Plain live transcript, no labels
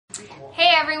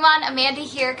Hey everyone, Amanda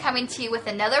here coming to you with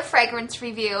another fragrance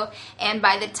review, and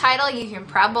by the title you can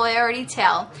probably already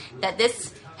tell that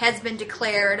this has been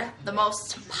declared the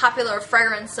most popular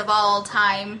fragrance of all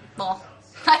time. Well,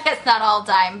 I guess not all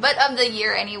time, but of the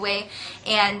year anyway,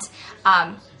 and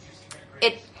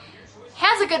it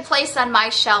has a good place on my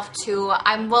shelf too.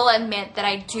 I will admit that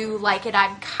I do like it.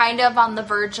 I'm kind of on the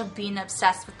verge of being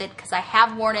obsessed with it because I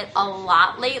have worn it a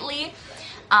lot lately.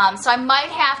 So I might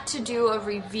have to do a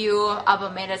review of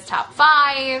Amanda's top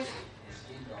 5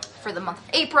 for the month of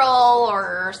April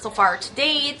or so far to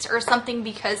date or something,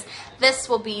 because this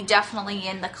will be definitely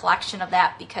in the collection of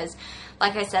that, because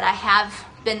like I said, I have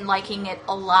been liking it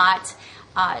a lot,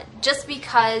 just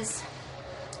because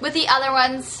with the other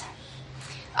ones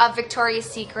of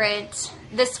Victoria's Secret,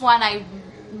 this one I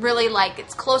really like.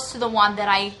 It's close to the one that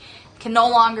I can no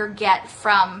longer get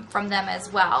from them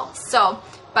as well. So,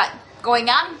 but going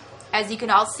on, as you can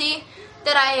all see,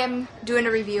 that I am doing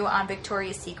a review on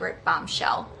Victoria's Secret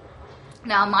Bombshell.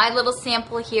 Now, my little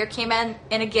sample here came in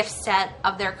a gift set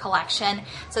of their collection.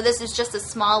 So this is just a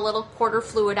small little quarter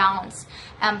fluid ounce.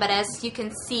 But as you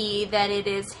can see, that it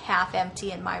is half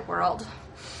empty in my world.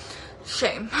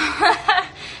 Shame.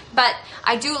 But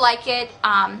I do like it,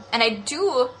 and I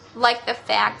do like the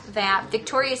fact that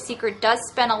Victoria's Secret does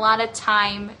spend a lot of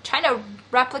time trying to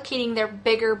replicating their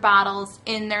bigger bottles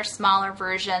in their smaller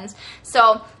versions.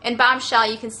 So in Bombshell,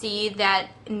 you can see that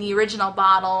in the original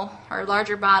bottle, or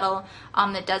larger bottle,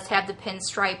 that does have the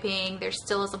pinstriping, there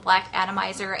still is a black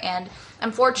atomizer, and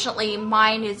unfortunately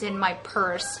mine is in my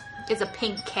purse. It's a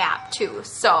pink cap too.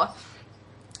 So,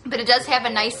 but it does have a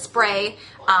nice spray.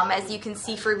 As you can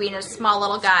see, for being a small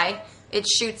little guy, it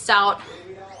shoots out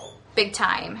big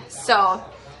time. So,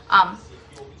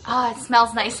 it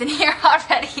smells nice in here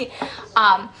already.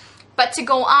 But to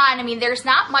go on, I mean, there's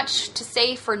not much to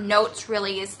say for notes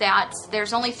really, is that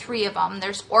there's only 3 of them.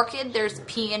 There's orchid, there's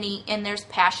peony, and there's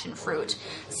passion fruit.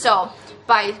 So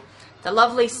by the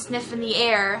lovely sniff in the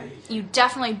air, you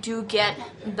definitely do get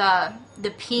the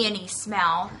peony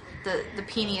smell, the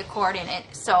peony accord in it.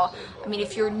 So, I mean,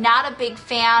 if you're not a big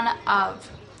fan of,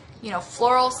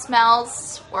 floral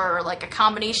smells, or like a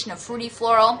combination of fruity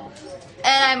floral,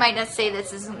 and I might not say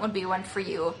this would be one for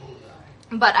you,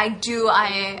 but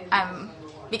I'm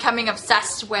becoming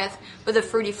obsessed with the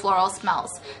fruity floral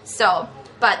smells. So,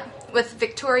 but with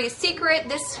Victoria's Secret,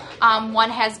 this one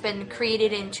has been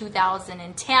created in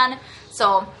 2010,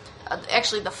 so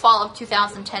actually the fall of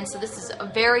 2010, so this is a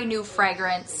very new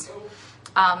fragrance.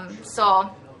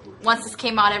 So once this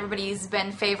came out, everybody's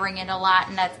been favoring it a lot,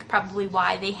 and that's probably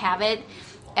why they have it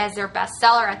as their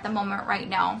bestseller at the moment right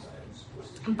now.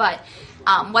 But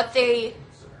what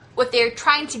they're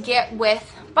trying to get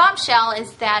with Bombshell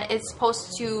is that it's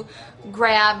supposed to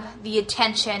grab the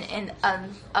attention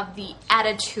of the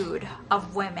attitude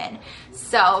of women.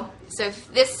 So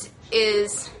if this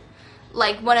is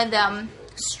like one of them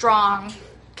strong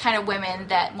kind of women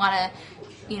that want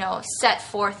to, set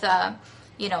forth a,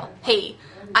 hey,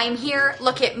 I'm here,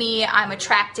 look at me, I'm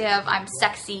attractive, I'm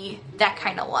sexy, that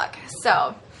kind of look.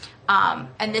 So,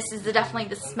 and this is definitely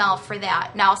the smell for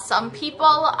that. Now, some people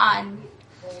on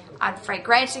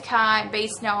Fragrantica and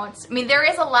base notes, I mean, there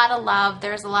is a lot of love,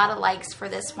 there's a lot of likes for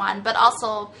this one, but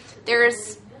also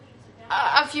there's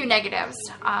a few negatives.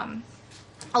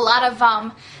 A lot of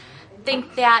them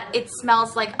think that it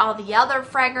smells like all the other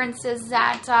fragrances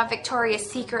that Victoria's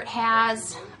Secret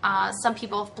has. Some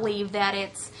people believe that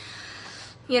it's,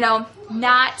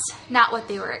 not what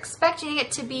they were expecting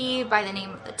it to be by the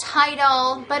name of the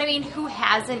title. But I mean, who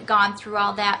hasn't gone through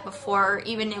all that before,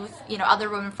 even with, other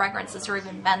women fragrances or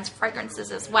even men's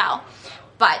fragrances as well.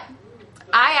 But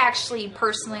I actually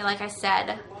personally, like I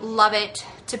said, love it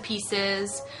to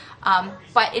pieces.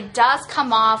 But it does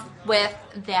come off with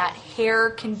that hair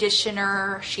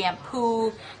conditioner,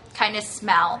 shampoo kind of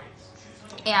smell.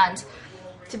 And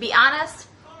to be honest,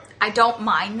 I don't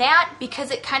mind that,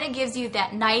 because it kind of gives you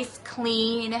that nice,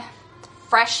 clean,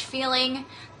 fresh feeling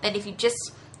that if you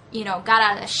just, got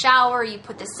out of the shower, you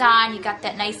put this on, you got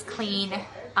that nice, clean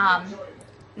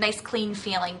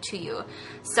feeling to you.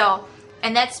 So,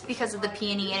 and that's because of the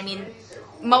peony. I mean,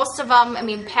 most of them, I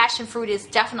mean, passion fruit is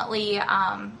definitely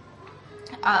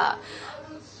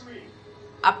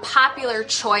a popular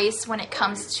choice when it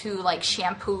comes to like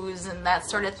shampoos and that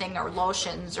sort of thing, or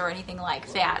lotions or anything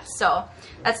like that. So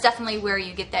that's definitely where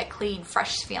you get that clean,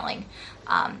 fresh feeling.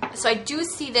 So I do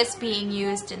see this being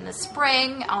used in the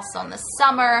spring, also in the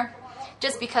summer,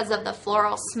 just because of the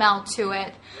floral smell to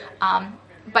it.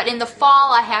 But in the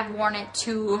fall, I have worn it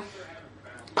too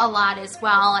a lot as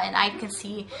well, and I can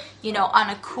see, on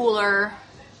a cooler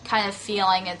kind of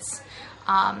feeling, it's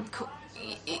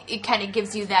it kind of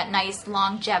gives you that nice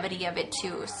longevity of it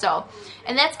too. So,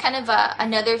 and that's kind of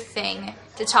another thing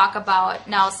to talk about.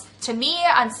 Now, to me,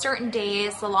 on certain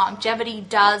days, the longevity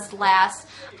does last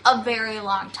a very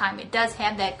long time. It does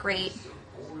have that great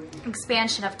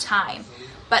expansion of time.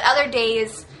 But other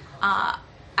days,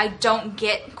 I don't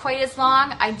get quite as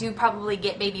long. I do probably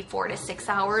get maybe 4 to 6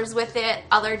 hours with it.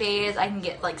 Other days, I can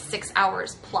get like 6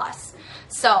 hours plus.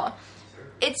 So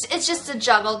it's just a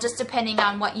juggle, just depending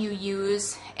on what you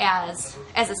use as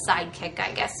a sidekick,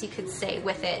 I guess you could say,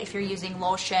 with it. If you're using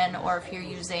lotion or if you're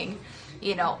using,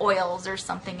 you know, oils or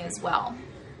something as well.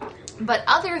 But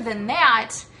other than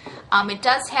that, it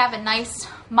does have a nice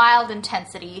mild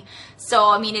intensity. So,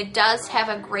 I mean, it does have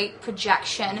a great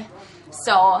projection.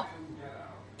 So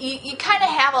you kind of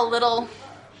have a little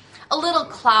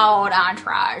cloud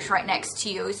entourage right next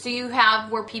to you. So you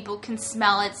have where people can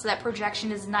smell it, so that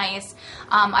projection is nice.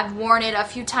 I've worn it a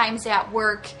few times at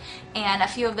work, and a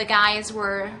few of the guys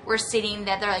were sitting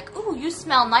that they're like, "Ooh, you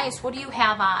smell nice. What do you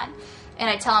have on?" And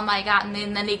I tell them I got, and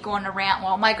then they go on a rant.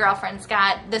 Well, my girlfriend's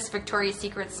got this Victoria's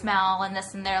Secret smell and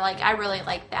this, and they're like, I really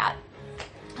like that.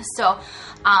 So,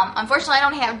 unfortunately, I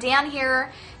don't have Dan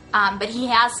here, but he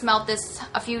has smelled this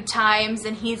a few times,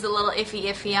 and he's a little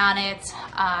iffy on it.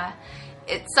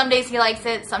 Some days he likes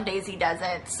it, some days he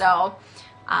doesn't. So,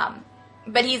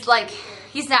 but he's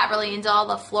not really into all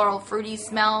the floral, fruity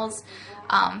smells.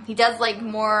 He does like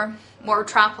more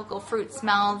tropical fruit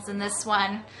smells, and this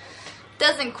one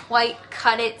doesn't quite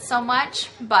cut it so much,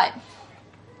 but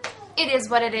it is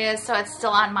what it is, so it's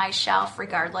still on my shelf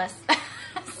regardless.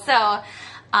 So,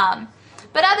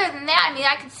 but other than that, I mean,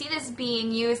 I could see this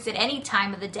being used at any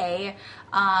time of the day,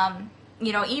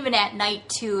 you know, even at night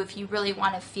too, if you really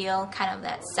want to feel kind of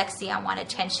that sexy, I want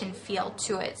attention feel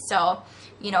to it. So,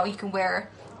 you know, you can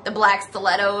wear the black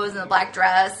stilettos and the black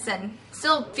dress and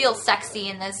still feel sexy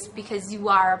in this because you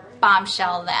are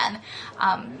Bombshell then.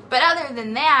 But other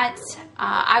than that,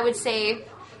 I would say,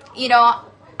 you know,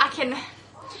 I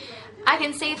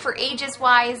can say for ages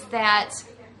wise that,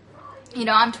 you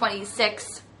know, I'm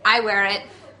 26, I wear it,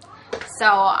 so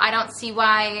I don't see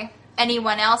why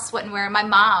anyone else wouldn't wear it. My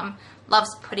mom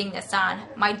loves putting this on.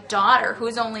 My daughter,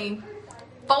 who's only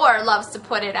 4, loves to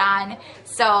put it on.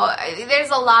 So there's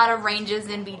a lot of ranges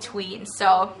in between.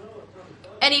 So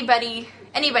anybody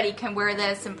can wear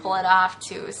this and pull it off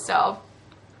too. So,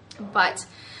 but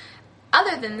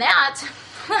other than that,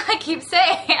 I keep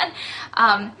saying,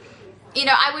 you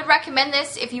know, I would recommend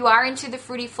this if you are into the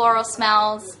fruity floral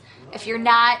smells. If you're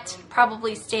not,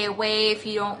 probably stay away if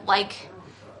you don't like,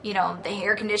 you know, the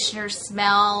air conditioner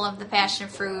smell of the passion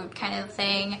fruit kind of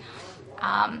thing.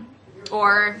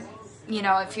 Or, you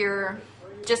know, if you're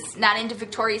just not into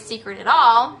Victoria's Secret at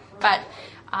all. But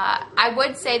I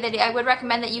would say that I would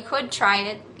recommend that you could try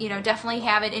it. You know, definitely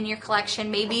have it in your collection.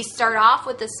 Maybe start off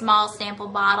with a small sample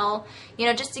bottle, you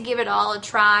know, just to give it all a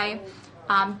try.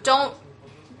 Don't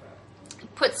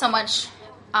put so much,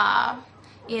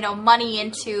 you know, money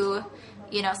into,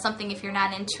 you know, something if you're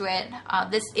not into it.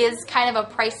 This is kind of a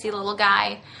pricey little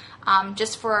guy.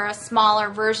 Just for a smaller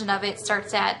version of it,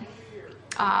 starts at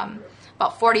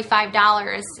about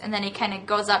 $45, and then it kind of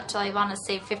goes up to, I want to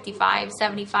say, $55,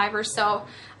 $75 or so.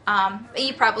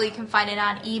 You probably can find it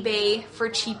on eBay for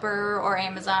cheaper, or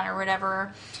Amazon or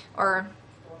whatever, or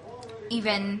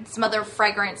even some other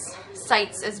fragrance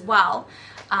sites as well.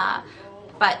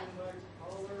 But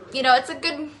you know, it's a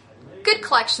good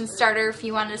collection starter, if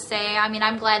you want to say. I mean,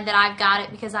 I'm glad that I've got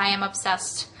it because I am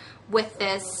obsessed with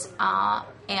this,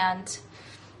 and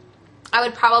I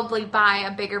would probably buy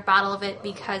a bigger bottle of it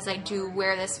because I do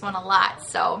wear this one a lot.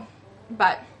 So,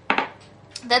 but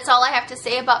that's all I have to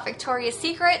say about Victoria's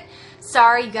Secret.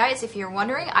 Sorry, you guys, if you're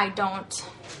wondering, I don't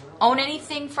own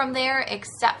anything from there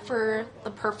except for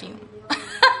the perfume.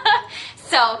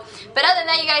 So, but other than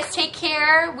that, you guys take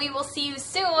care. We will see you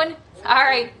soon. All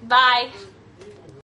right, bye.